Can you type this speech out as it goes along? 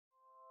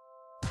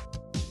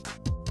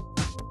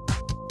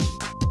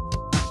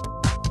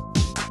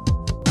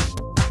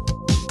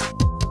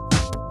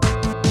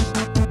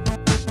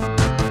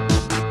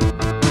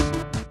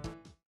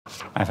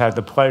I've had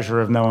the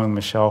pleasure of knowing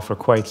Michele for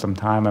quite some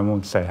time. I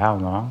won't say how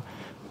long.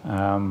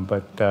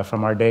 But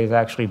from our days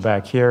actually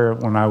back here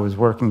when I was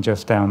working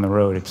just down the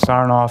road at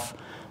Sarnoff,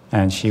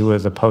 and she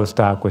was a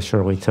postdoc with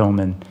Shirley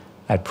Tillman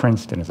at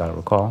Princeton, as I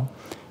recall.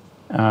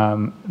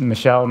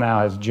 Michele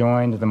now has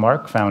joined the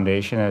Mark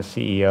Foundation as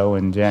CEO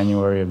in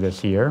January of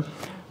this year.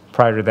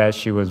 Prior to that,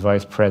 she was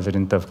Vice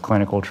President of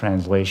Clinical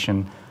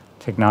Translation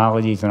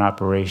Technologies and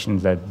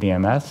Operations at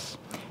BMS.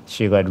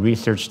 She led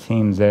research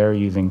teams there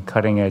using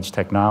cutting-edge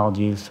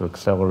technologies to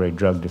accelerate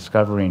drug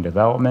discovery and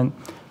development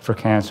for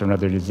cancer and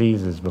other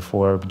diseases.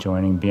 Before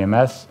joining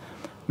BMS,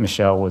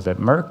 Michele was at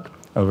Merck,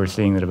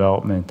 overseeing the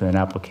development and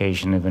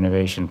application of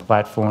innovation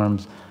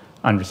platforms,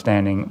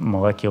 understanding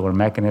molecular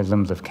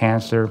mechanisms of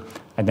cancer,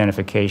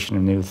 identification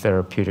of new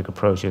therapeutic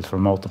approaches for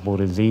multiple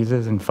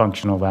diseases, and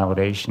functional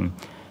validation.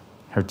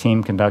 Her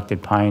team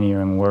conducted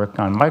pioneering work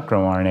on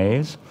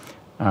microRNAs,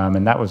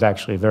 and that was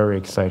actually a very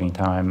exciting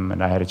time,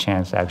 and I had a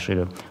chance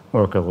actually to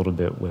work a little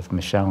bit with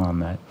Michele on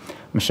that.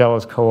 Michele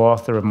is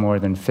co-author of more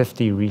than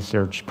 50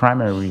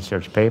 primary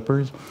research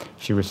papers.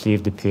 She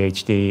received a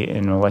PhD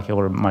in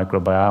molecular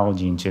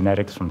microbiology and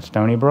genetics from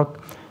Stony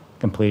Brook,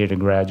 completed a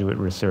graduate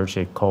research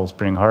at Cold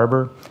Spring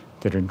Harbor,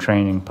 did her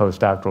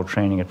postdoctoral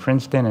training at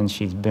Princeton, and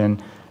she's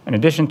been, in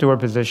addition to her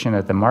position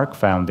at the Mark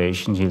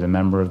Foundation, she's a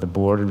member of the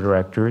board of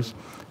directors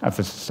of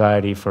the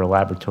Society for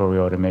Laboratory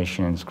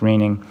Automation and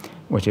Screening,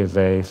 which is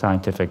a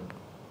scientific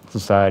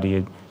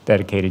society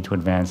dedicated to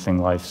advancing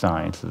life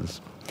sciences.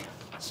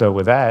 So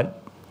with that,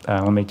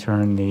 let me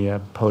turn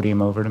the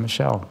podium over to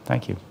Michele.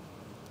 Thank you.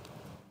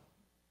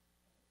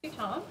 Thank you,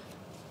 Tom.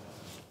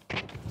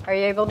 Are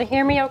you able to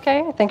hear me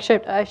okay? I think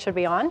I should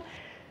be on.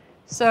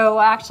 So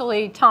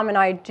actually, Tom and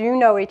I do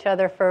know each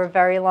other for a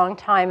very long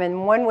time,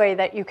 and one way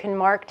that you can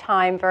mark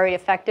time very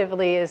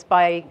effectively is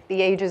by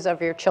the ages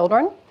of your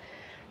children.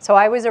 So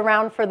I was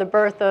around for the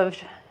birth of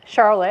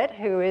Charlotte,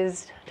 who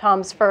is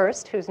Tom's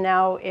first, who's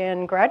now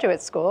in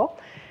graduate school.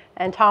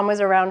 And Tom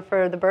was around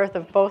for the birth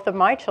of both of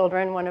my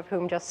children, one of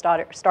whom just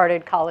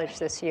started college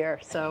this year.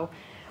 So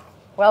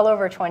well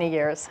over 20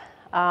 years.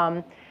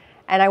 And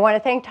I want to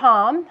thank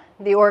Tom,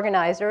 the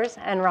organizers,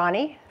 and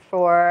Ronnie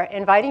for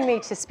inviting me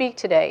to speak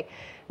today.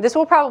 This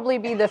will probably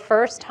be the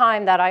first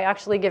time that I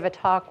actually give a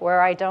talk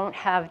where I don't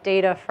have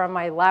data from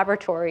my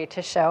laboratory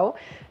to show.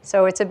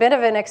 So it's a bit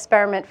of an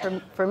experiment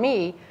for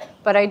me,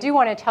 but I do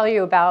want to tell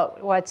you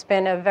about what's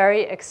been a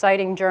very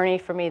exciting journey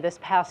for me this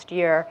past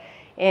year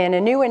in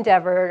a new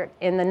endeavor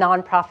in the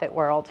nonprofit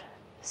world.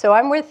 So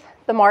I'm with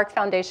the Mark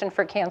Foundation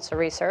for Cancer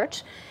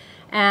Research,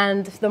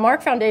 and the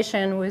Mark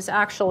Foundation was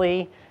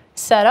actually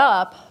set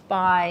up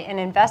by an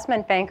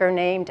investment banker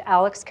named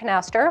Alex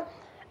Canaster.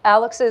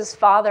 Alex's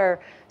father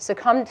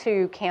succumbed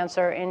to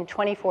cancer in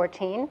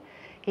 2014.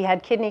 He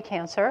had kidney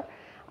cancer.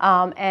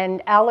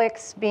 And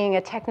Alex, being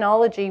a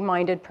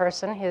technology-minded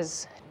person,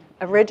 his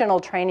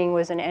original training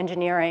was in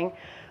engineering,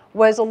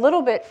 was a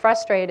little bit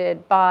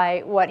frustrated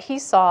by what he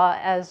saw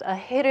as a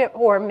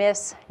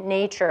hit-or-miss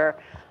nature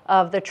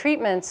of the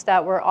treatments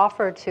that were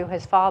offered to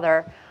his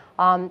father.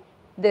 We're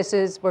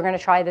going to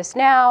try this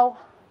now,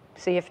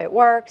 see if it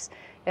works.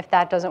 If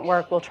that doesn't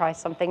work, we'll try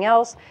something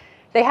else.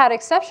 They had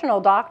exceptional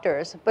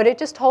doctors, but it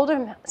just told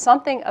him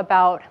something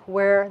about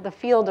where the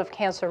field of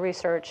cancer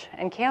research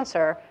and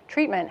cancer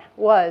treatment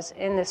was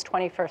in this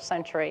 21st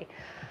century.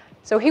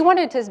 So he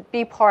wanted to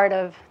be part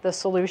of the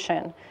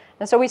solution.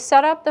 And so we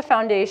set up the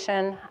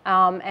foundation,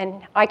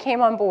 and I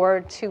came on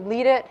board to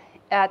lead it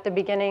at the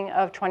beginning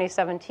of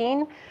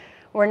 2017.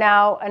 We're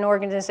now an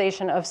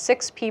organization of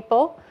 6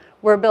 people.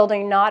 We're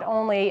building not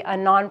only a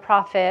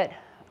nonprofit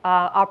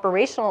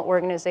operational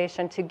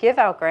organization to give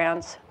out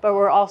grants, but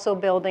we're also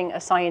building a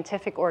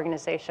scientific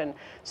organization.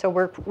 So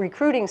we're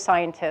recruiting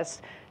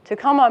scientists to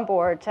come on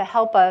board to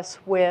help us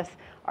with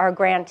our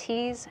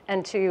grantees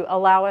and to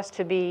allow us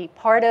to be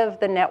part of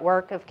the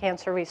network of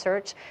cancer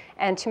research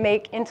and to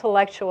make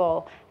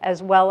intellectual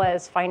as well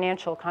as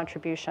financial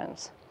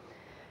contributions.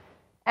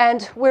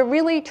 And we're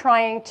really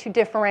trying to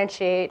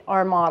differentiate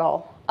our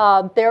model.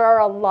 There are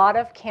a lot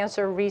of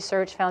cancer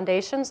research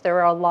foundations. There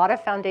are a lot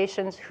of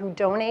foundations who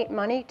donate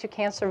money to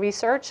cancer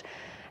research.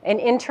 An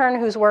intern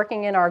who's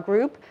working in our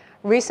group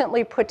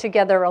recently put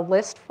together a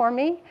list for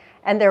me,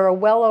 and there are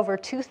well over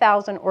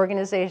 2,000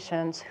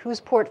 organizations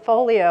whose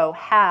portfolio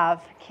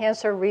have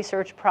cancer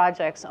research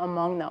projects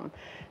among them.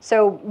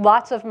 So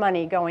lots of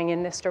money going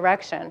in this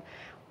direction.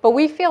 But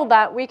we feel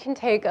that we can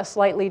take a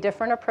slightly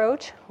different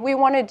approach. We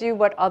want to do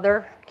what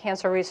other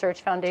cancer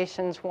research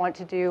foundations want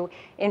to do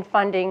in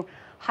funding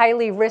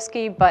highly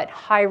risky but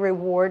high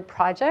reward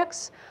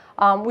projects.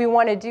 We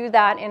want to do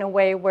that in a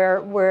way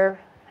where we're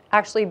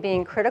actually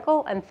being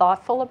critical and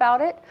thoughtful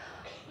about it.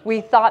 We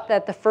thought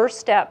that the first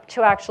step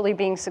to actually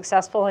being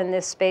successful in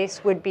this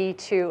space would be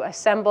to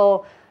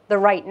assemble the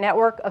right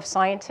network of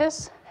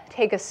scientists,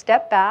 take a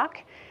step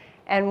back,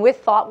 and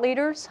with thought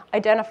leaders,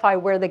 identify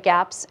where the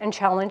gaps and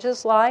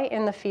challenges lie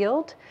in the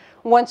field.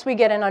 Once we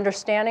get an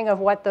understanding of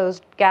what those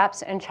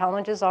gaps and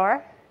challenges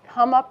are,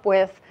 come up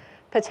with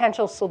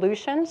potential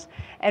solutions.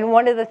 And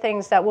one of the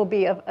things that will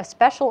be of a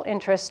special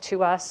interest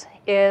to us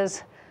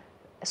is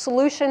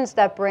solutions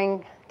that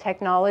bring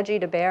technology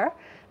to bear,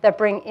 that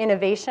bring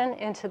innovation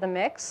into the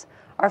mix.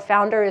 Our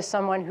founder is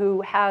someone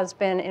who has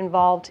been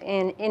involved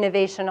in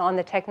innovation on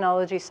the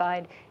technology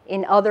side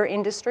in other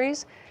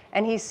industries,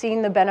 and he's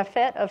seen the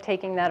benefit of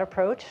taking that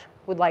approach,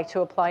 would like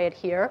to apply it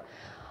here.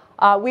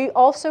 We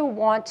also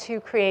want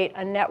to create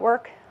a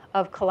network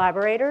of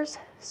collaborators,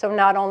 so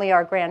not only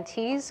our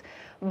grantees,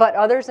 but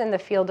others in the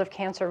field of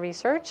cancer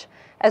research,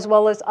 as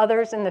well as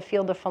others in the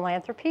field of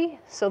philanthropy,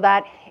 so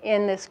that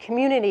in this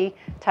community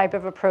type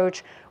of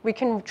approach, we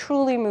can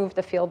truly move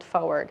the field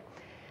forward.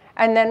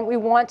 And then we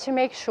want to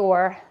make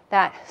sure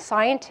that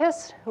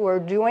scientists who are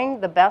doing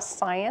the best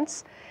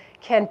science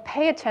can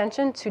pay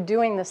attention to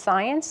doing the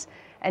science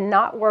and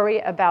not worry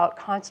about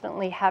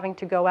constantly having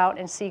to go out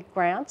and seek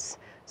grants.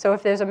 So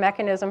if there's a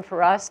mechanism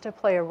for us to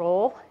play a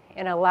role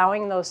in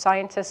allowing those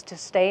scientists to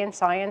stay in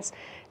science,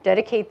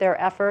 dedicate their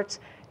efforts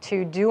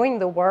to doing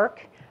the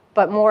work,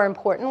 but more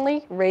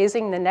importantly,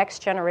 raising the next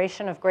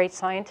generation of great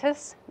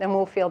scientists, then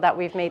we'll feel that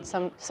we've made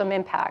some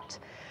impact.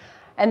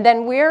 And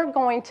then we're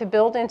going to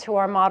build into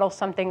our model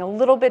something a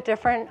little bit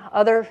different.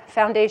 Other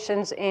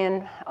foundations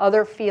in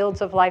other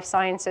fields of life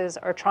sciences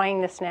are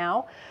trying this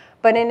now.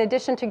 But in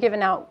addition to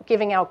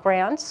giving out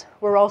grants,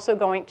 we're also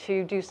going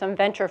to do some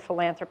venture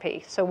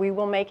philanthropy. So we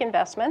will make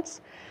investments.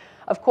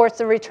 Of course,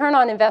 the return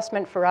on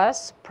investment for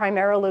us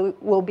primarily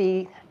will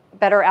be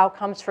better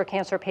outcomes for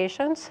cancer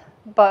patients,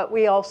 but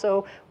we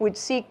also would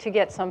seek to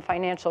get some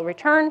financial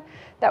return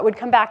that would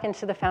come back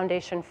into the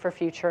foundation for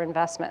future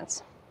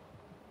investments.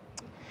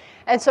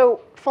 And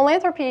so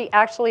philanthropy,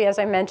 actually, as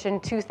I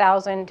mentioned,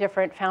 2,000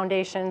 different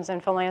foundations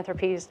and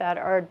philanthropies that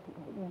are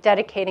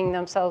dedicating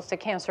themselves to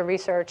cancer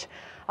research,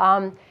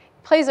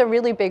 plays a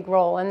really big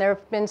role. And there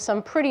have been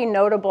some pretty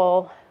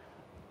notable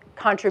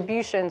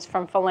contributions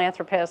from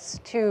philanthropists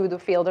to the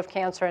field of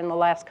cancer in the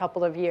last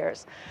couple of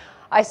years.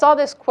 I saw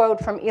this quote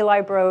from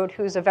Eli Broad,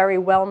 who's a very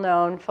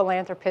well-known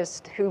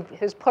philanthropist who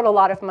has put a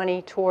lot of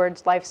money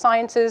towards life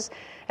sciences.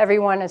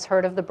 Everyone has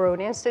heard of the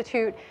Broad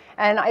Institute.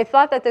 And I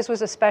thought that this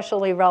was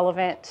especially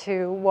relevant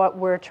to what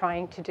we're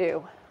trying to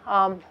do.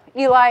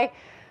 Eli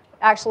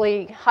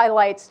actually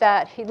highlights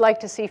that he'd like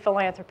to see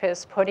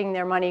philanthropists putting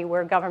their money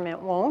where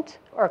government won't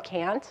or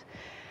can't.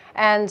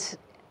 And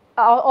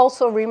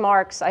also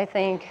remarks, I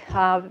think,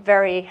 in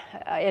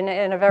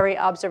a very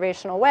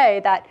observational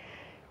way, that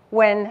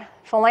when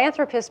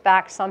philanthropists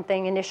back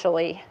something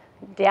initially,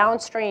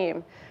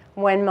 downstream,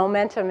 when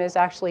momentum is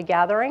actually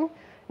gathering,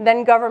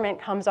 then government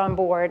comes on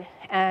board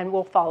and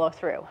will follow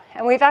through.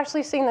 And we've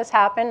actually seen this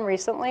happen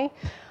recently.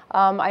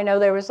 I know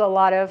there was a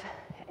lot of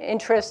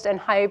interest and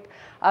hype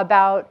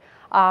about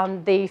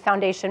the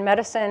Foundation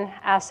Medicine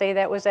assay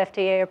that was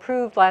FDA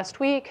approved last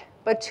week.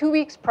 But 2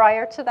 weeks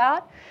prior to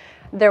that,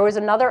 there was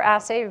another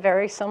assay,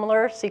 very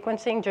similar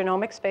sequencing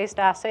genomics-based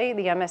assay,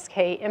 the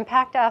MSK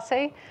Impact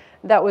assay,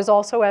 that was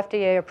also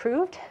FDA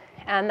approved.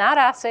 And that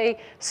assay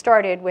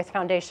started with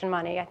foundation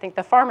money. I think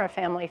the Pharma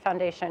Family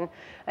Foundation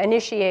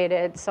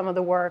initiated some of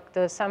the work,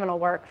 the seminal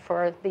work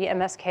for the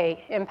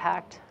MSK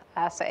Impact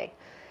assay.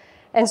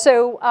 And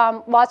so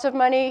lots of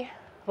money,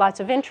 lots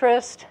of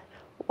interest.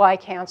 Why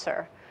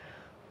cancer?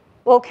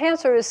 Well,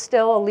 cancer is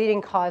still a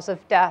leading cause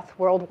of death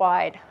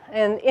worldwide.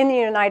 And in the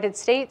United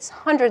States,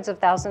 hundreds of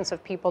thousands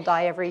of people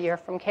die every year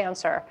from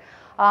cancer.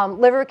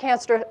 Liver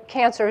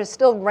cancer is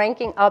still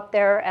ranking up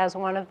there as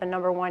one of the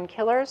 #1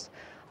 killers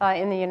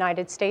in the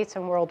United States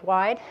and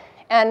worldwide.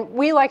 And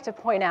we like to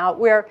point out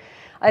we're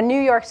a New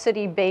York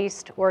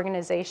City-based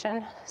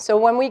organization. So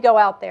when we go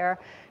out there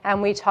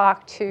and we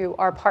talk to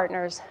our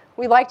partners,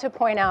 we like to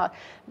point out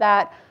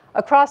that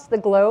across the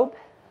globe,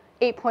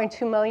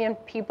 8.2 million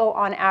people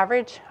on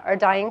average are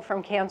dying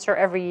from cancer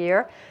every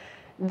year.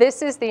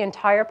 This is the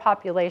entire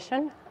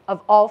population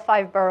of all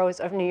 5 boroughs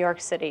of New York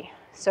City.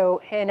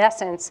 So in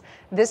essence,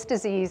 this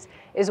disease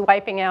is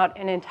wiping out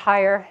an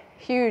entire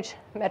huge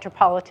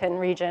metropolitan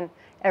region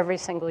every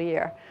single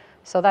year.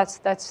 So that's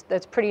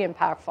pretty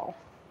impactful.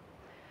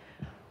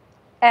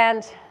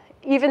 And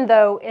even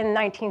though in the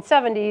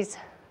 1970s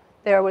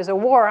there was a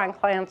war on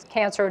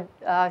cancer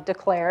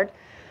declared,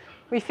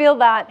 we feel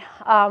that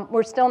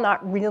we're still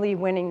not really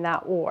winning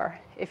that war.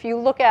 If you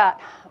look at,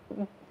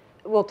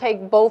 we'll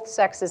take both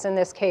sexes in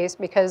this case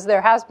because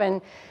there has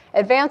been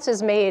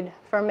advances made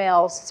for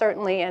males,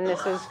 certainly, and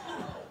this is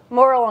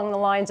more along the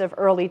lines of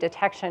early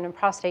detection in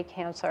prostate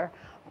cancer.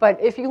 But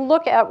if you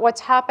look at what's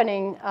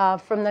happening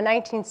from the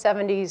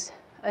 1970s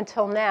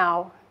until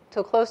now,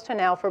 till close to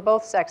now for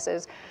both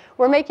sexes,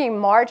 we're making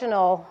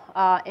marginal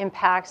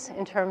impacts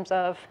in terms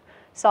of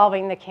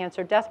solving the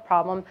cancer death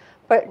problem,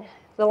 but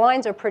the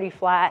lines are pretty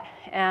flat,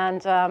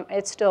 and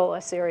it's still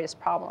a serious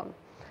problem.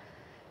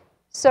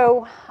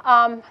 So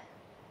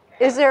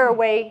is there a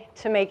way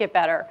to make it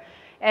better?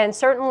 And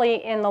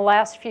certainly in the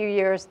last few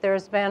years,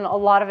 there's been a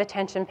lot of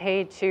attention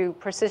paid to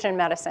precision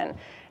medicine,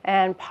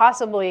 and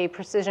possibly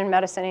precision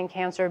medicine in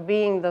cancer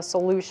being the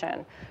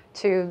solution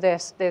to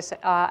this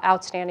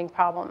outstanding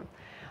problem.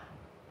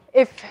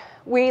 If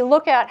we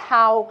look at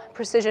how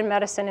precision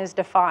medicine is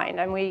defined,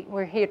 and we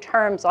hear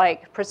terms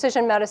like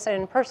precision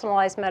medicine,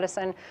 personalized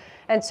medicine,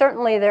 and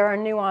certainly there are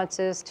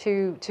nuances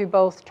to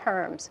both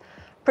terms.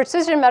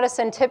 Precision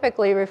medicine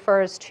typically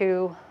refers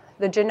to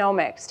the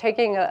genomics,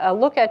 taking a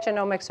look at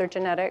genomics or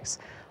genetics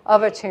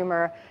of a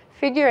tumor,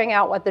 figuring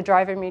out what the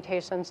driver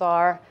mutations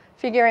are,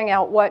 figuring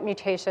out what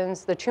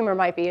mutations the tumor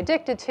might be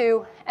addicted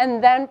to,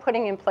 and then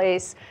putting in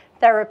place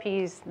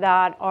therapies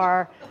that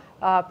are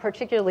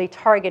particularly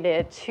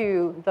targeted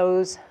to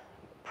those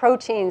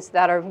proteins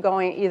that are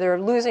going either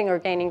losing or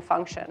gaining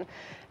function.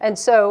 And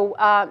so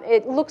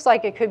it looks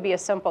like it could be a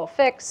simple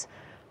fix.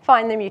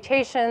 Find the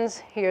mutations,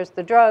 here's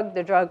the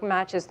drug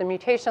matches the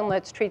mutation,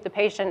 let's treat the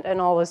patient, and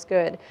all is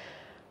good.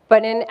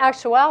 But in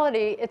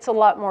actuality, it's a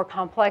lot more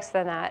complex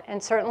than that,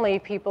 and certainly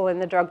people in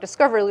the drug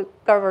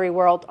discovery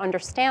world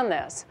understand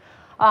this.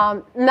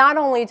 Not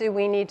only do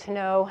we need to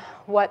know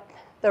what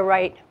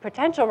the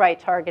potential right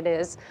target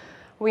is,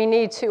 we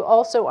need to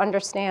also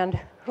understand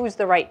who's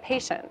the right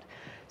patient.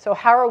 So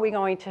how are we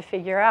going to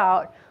figure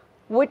out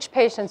which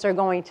patients are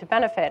going to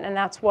benefit? And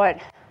that's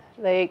what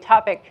the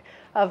topic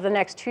of the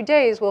next 2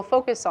 days will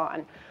focus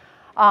on.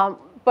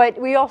 But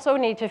we also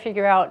need to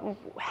figure out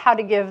how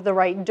to give the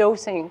right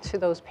dosing to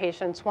those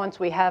patients. Once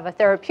we have a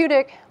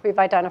therapeutic, we've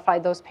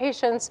identified those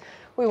patients,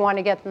 we want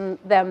to get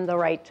them the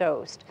right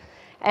dose.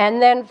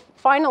 And then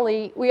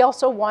finally, we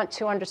also want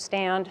to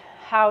understand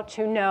how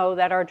to know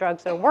that our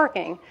drugs are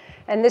working.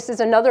 And this is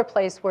another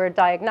place where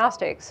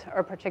diagnostics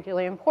are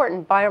particularly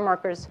important.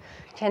 Biomarkers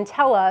can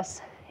tell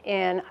us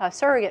in a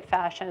surrogate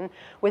fashion,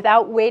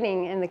 without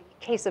waiting in the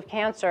case of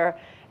cancer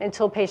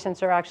until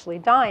patients are actually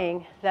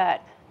dying,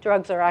 that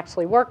drugs are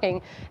actually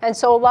working. And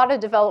so a lot of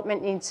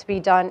development needs to be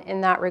done in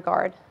that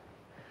regard.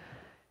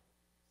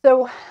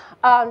 So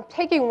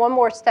taking one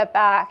more step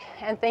back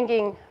and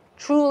thinking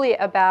truly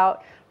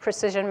about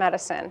precision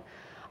medicine,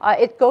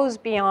 it goes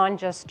beyond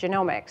just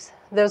genomics.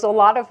 There's a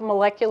lot of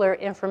molecular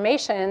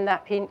information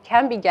that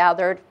can be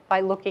gathered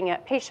by looking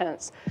at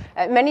patients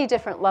at many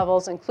different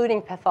levels,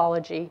 including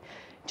pathology,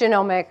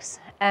 genomics,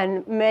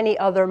 and many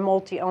other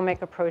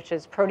multi-omic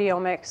approaches,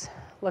 proteomics,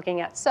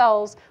 looking at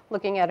cells,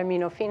 looking at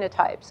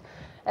immunophenotypes.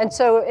 And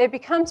so it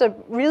becomes a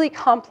really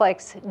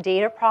complex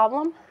data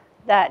problem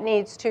that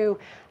needs to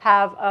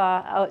have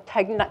a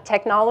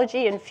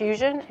technology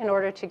infusion in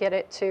order to get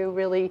it to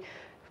really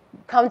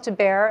come to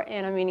bear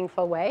in a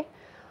meaningful way.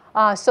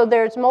 So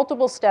there's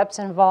multiple steps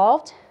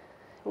involved.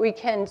 We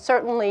can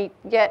certainly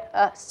get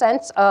a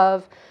sense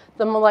of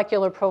the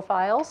molecular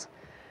profiles,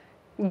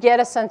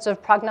 get a sense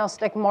of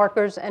prognostic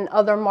markers and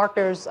other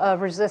markers of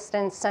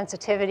resistance,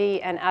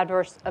 sensitivity, and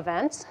adverse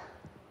events.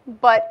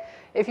 But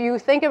if you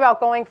think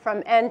about going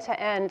from end to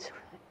end,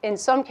 in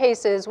some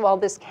cases, while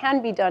this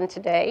can be done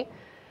today,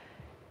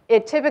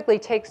 it typically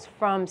takes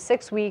from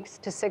 6 weeks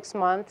to 6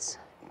 months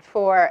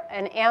for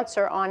an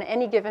answer on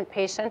any given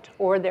patient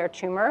or their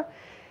tumor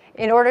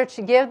in order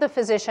to give the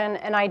physician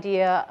an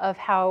idea of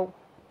how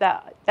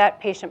that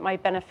patient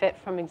might benefit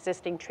from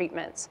existing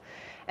treatments.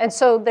 And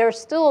so there's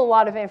still a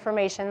lot of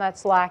information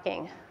that's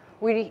lacking.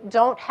 We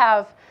don't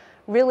have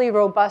really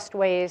robust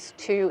ways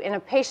to, in a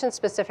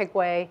patient-specific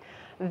way,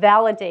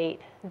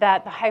 validate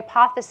that the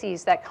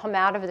hypotheses that come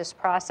out of this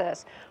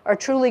process are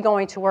truly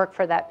going to work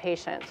for that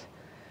patient.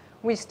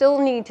 We still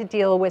need to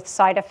deal with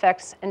side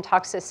effects and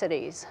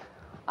toxicities.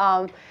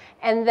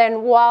 And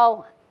then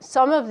while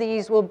some of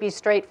these will be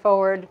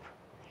straightforward,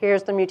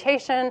 here's the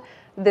mutation,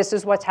 this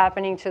is what's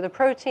happening to the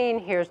protein,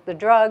 here's the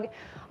drug.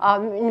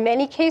 In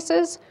many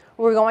cases,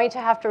 we're going to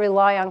have to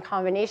rely on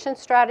combination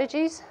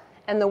strategies,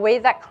 and the way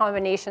that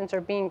combinations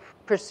are being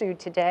pursued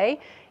today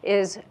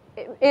is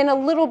in a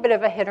little bit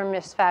of a hit or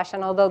miss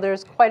fashion, although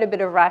there's quite a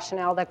bit of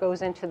rationale that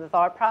goes into the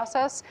thought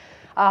process.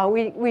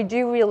 We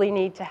do really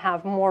need to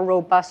have more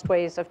robust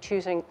ways of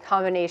choosing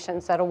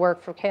combinations that'll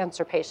work for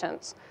cancer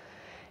patients.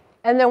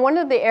 And then one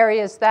of the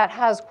areas that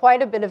has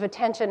quite a bit of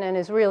attention and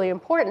is really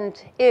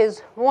important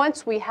is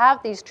once we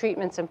have these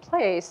treatments in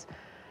place,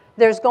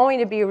 there's going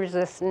to be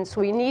resistance.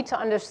 We need to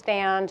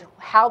understand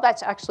how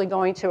that's actually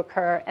going to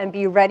occur and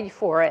be ready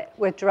for it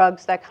with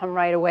drugs that come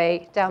right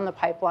away down the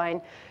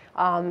pipeline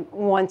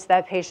once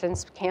that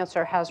patient's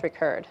cancer has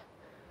recurred.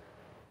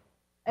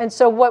 And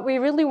so what we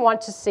really want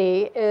to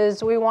see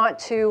is we want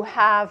to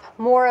have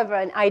more of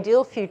an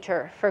ideal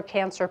future for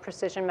cancer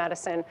precision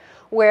medicine,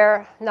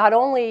 where not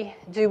only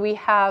do we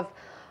have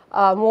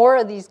more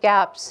of these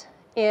gaps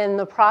in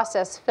the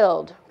process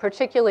filled,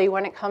 particularly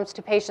when it comes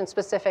to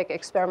patient-specific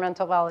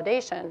experimental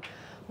validation,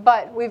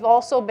 but we've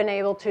also been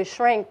able to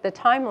shrink the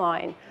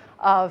timeline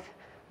of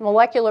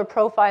molecular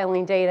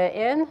profiling data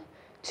in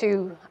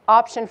to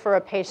option for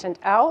a patient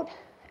out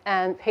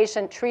and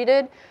patient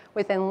treated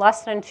within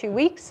less than 2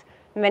 weeks.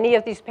 Many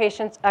of these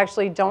patients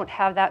actually don't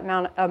have that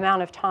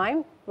amount of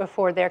time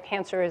before their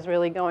cancer is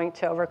really going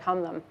to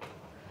overcome them.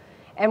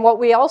 And what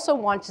we also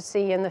want to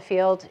see in the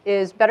field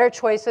is better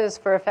choices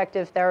for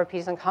effective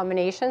therapies and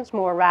combinations,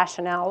 more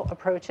rationale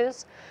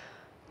approaches,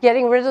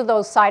 getting rid of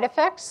those side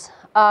effects,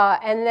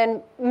 and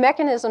then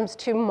mechanisms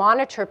to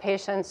monitor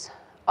patients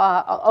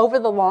over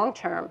the long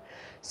term,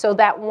 so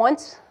that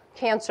once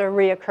cancer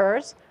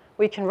reoccurs,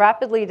 we can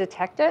rapidly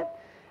detect it.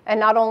 And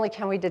not only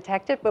can we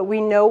detect it, but we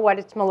know what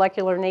its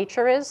molecular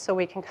nature is, so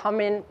we can come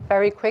in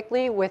very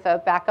quickly with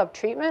a backup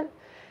treatment.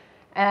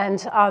 And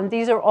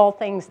these are all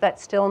things that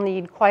still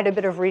need quite a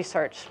bit of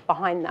research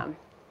behind them.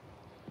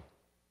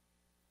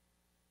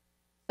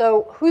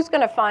 So who's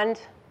going to fund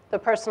the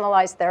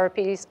personalized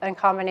therapies and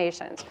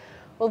combinations?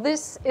 Well,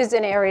 this is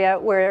an area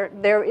where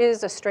there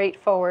is a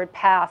straightforward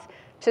path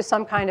to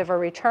some kind of a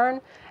return.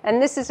 And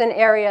this is an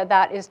area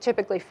that is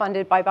typically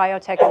funded by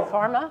biotech and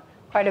pharma.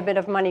 Quite a bit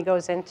of money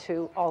goes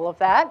into all of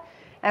that.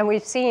 And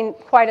we've seen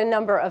quite a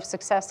number of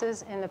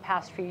successes in the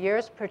past few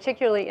years,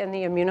 particularly in the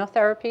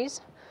immunotherapies.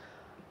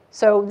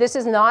 So this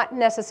is not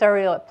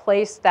necessarily a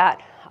place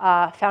that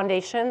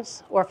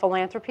foundations or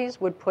philanthropies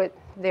would put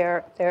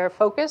their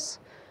focus.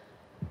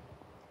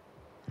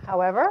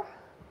 However,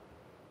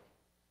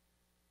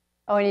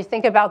 when you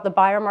think about the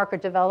biomarker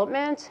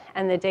development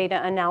and the data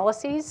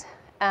analyses,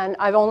 and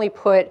I've only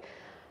put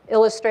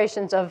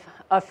illustrations of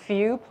a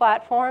few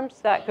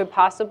platforms that could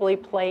possibly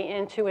play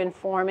into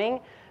informing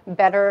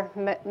better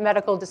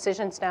medical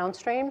decisions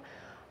downstream.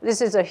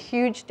 This is a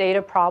huge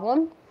data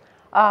problem.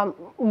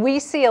 We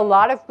see a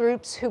lot of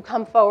groups who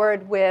come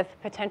forward with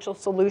potential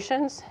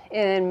solutions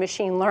in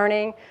machine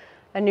learning.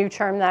 A new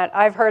term that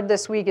I've heard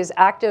this week is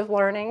active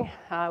learning.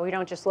 We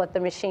don't just let the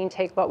machine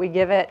take what we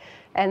give it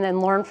and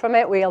then learn from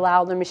it. We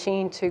allow the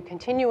machine to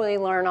continually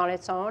learn on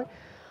its own.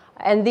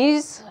 And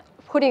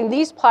putting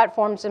these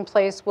platforms in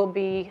place will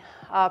be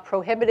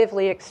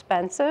prohibitively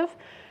expensive,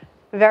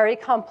 very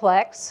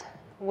complex,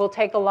 will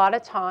take a lot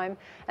of time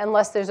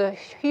unless there's a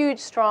huge,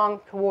 strong,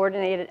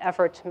 coordinated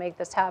effort to make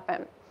this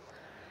happen.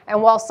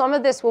 And while some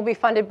of this will be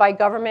funded by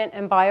government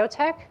and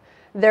biotech,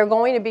 there are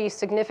going to be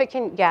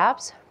significant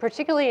gaps,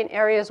 particularly in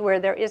areas where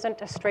there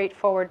isn't a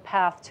straightforward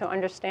path to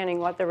understanding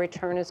what the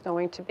return is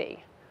going to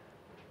be.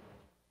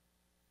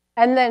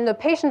 And then the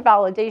patient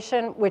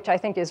validation, which I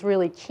think is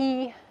really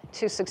key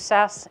to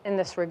success in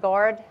this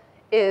regard,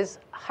 is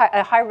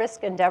a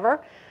high-risk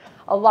endeavor.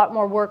 A lot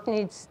more work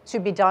needs to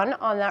be done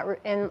on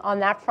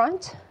that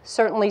front.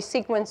 Certainly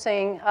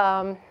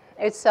sequencing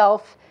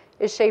itself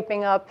is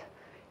shaping up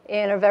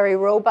in a very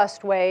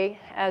robust way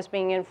as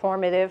being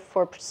informative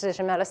for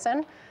precision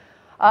medicine.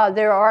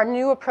 There are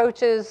new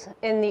approaches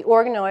in the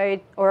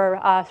organoid or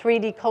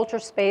 3D culture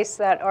space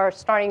that are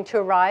starting to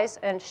arise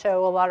and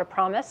show a lot of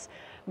promise.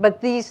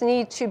 But these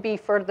need to be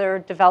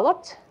further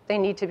developed. They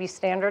need to be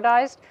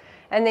standardized.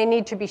 And they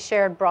need to be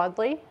shared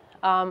broadly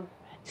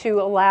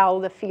to allow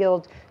the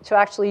field to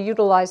actually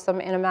utilize them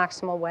in a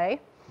maximal way.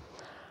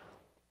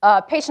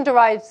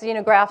 Patient-derived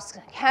xenografts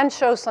can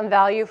show some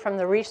value from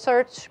the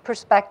research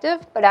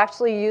perspective, but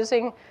actually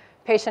using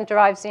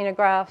patient-derived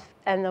xenografts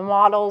and the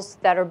models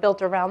that are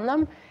built around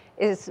them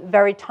is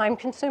very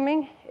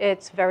time-consuming.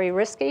 It's very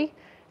risky.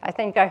 I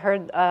think I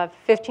heard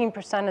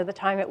 15% of the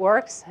time it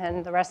works,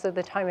 and the rest of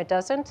the time it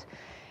doesn't.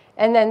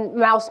 And then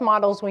mouse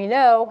models, we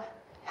know,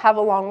 have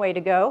a long way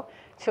to go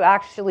to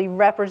actually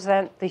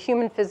represent the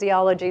human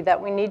physiology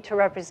that we need to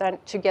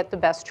represent to get the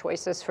best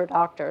choices for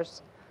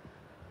doctors.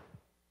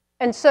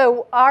 And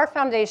so our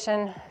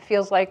foundation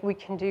feels like we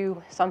can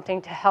do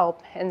something to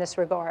help in this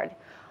regard.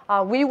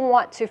 We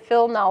want to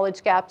fill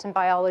knowledge gaps in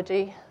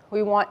biology.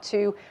 We want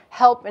to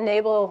help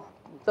enable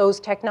those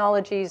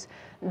technologies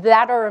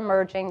that are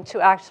emerging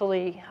to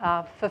actually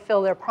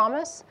fulfill their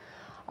promise.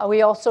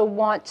 We also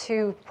want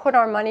to put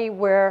our money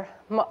where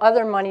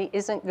other money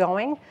isn't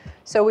going.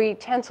 So we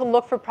tend to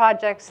look for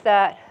projects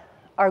that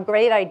are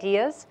great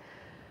ideas,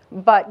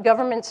 but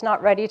government's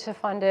not ready to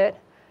fund it.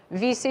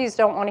 VCs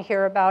don't want to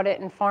hear about it,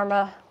 and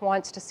pharma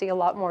wants to see a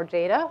lot more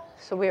data.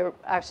 So we're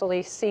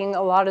actually seeing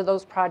a lot of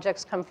those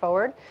projects come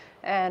forward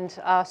and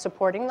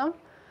supporting them.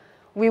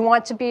 We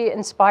want to be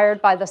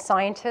inspired by the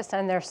scientists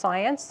and their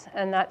science,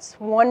 and that's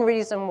one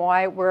reason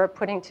why we're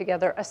putting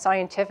together a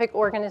scientific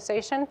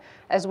organization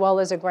as well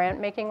as a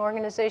grant-making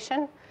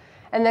organization.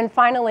 And then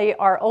finally,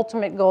 our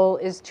ultimate goal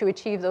is to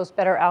achieve those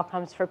better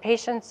outcomes for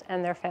patients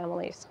and their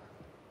families.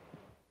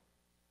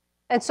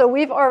 And so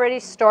we've already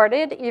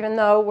started, even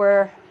though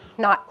we're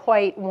not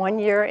quite 1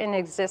 year in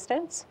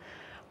existence.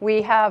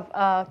 We have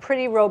a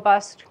pretty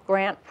robust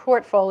grant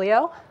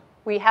portfolio.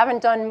 We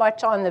haven't done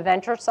much on the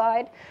venture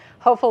side.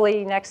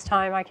 Hopefully next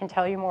time I can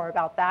tell you more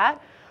about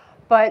that.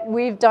 But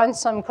we've done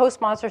some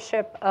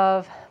co-sponsorship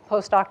of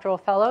postdoctoral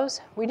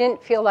fellows. We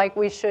didn't feel like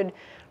we should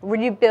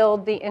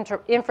rebuild the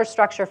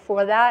infrastructure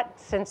for that,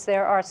 since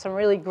there are some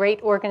really great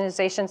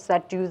organizations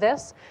that do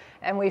this,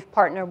 and we've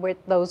partnered with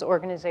those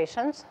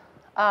organizations.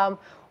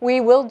 We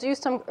will do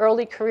some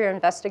early career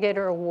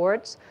investigator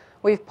awards.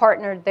 We've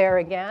partnered there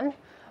again.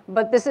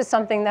 But this is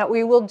something that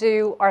we will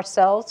do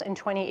ourselves in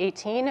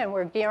 2018, and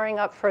we're gearing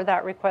up for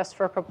that request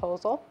for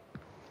proposal.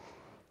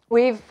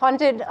 We've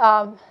funded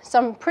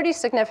some pretty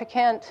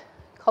significant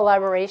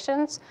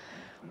collaborations.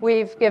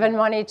 We've given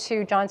money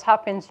to Johns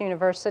Hopkins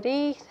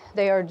University.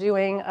 They are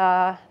doing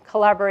a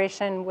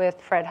collaboration with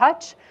Fred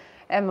Hutch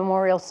and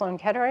Memorial Sloan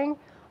Kettering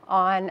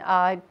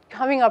on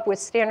coming up with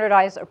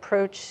standardized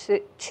approach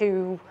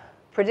to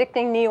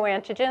predicting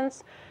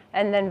neoantigens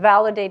and then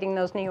validating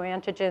those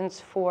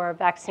neoantigens for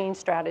vaccine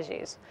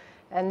strategies.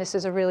 And this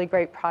is a really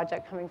great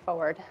project coming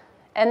forward.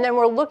 And then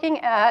we're looking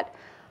at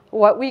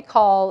what we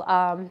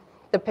call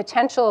the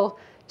potential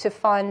to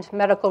fund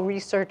medical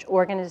research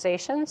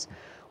organizations,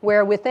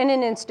 where within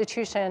an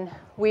institution,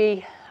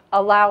 we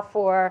allow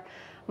for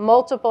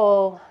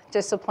multiple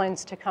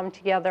disciplines to come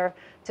together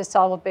to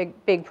solve a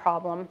big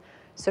problem.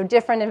 So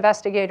different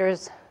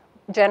investigators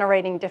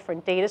generating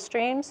different data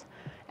streams,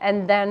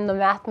 and then the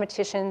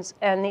mathematicians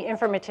and the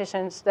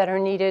informaticians that are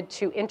needed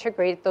to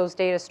integrate those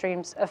data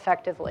streams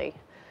effectively.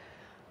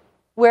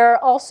 We're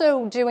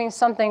also doing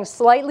something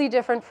slightly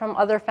different from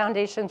other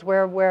foundations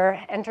where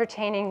we're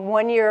entertaining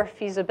one-year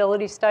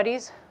feasibility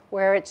studies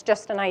where it's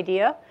just an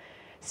idea,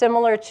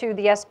 similar to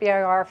the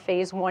SBIR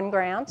Phase 1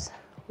 grants,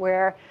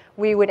 where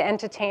we would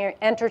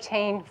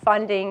entertain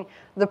funding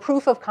the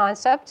proof of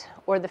concept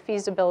or the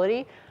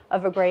feasibility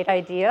of a great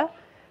idea.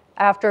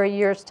 After a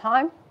year's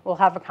time, we'll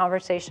have a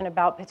conversation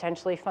about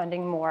potentially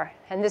funding more.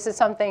 And this is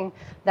something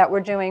that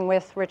we're doing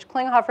with Rich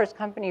Klinghoffer's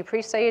company,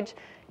 Presage.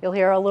 You'll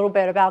hear a little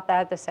bit about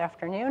that this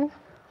afternoon.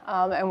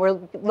 And we're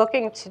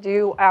looking to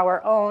do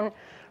our own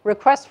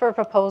request for a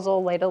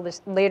proposal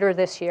later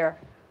this year.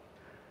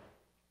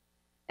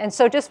 And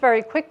so just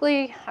very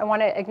quickly, I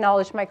want to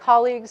acknowledge my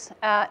colleagues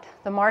at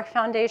the Mark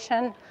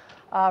Foundation,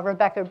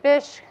 Rebecca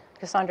Bish,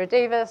 Cassandra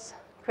Davis,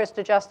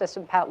 Krista Justice,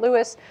 and Pat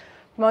Lewis.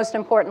 Most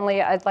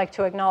importantly, I'd like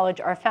to acknowledge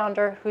our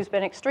founder, who's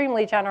been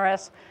extremely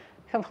generous,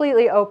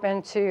 completely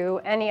open to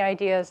any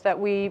ideas that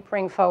we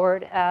bring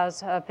forward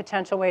as a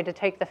potential way to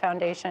take the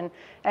foundation,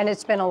 and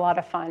it's been a lot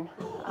of fun.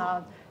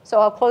 So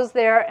I'll close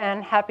there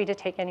and happy to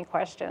take any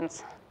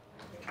questions.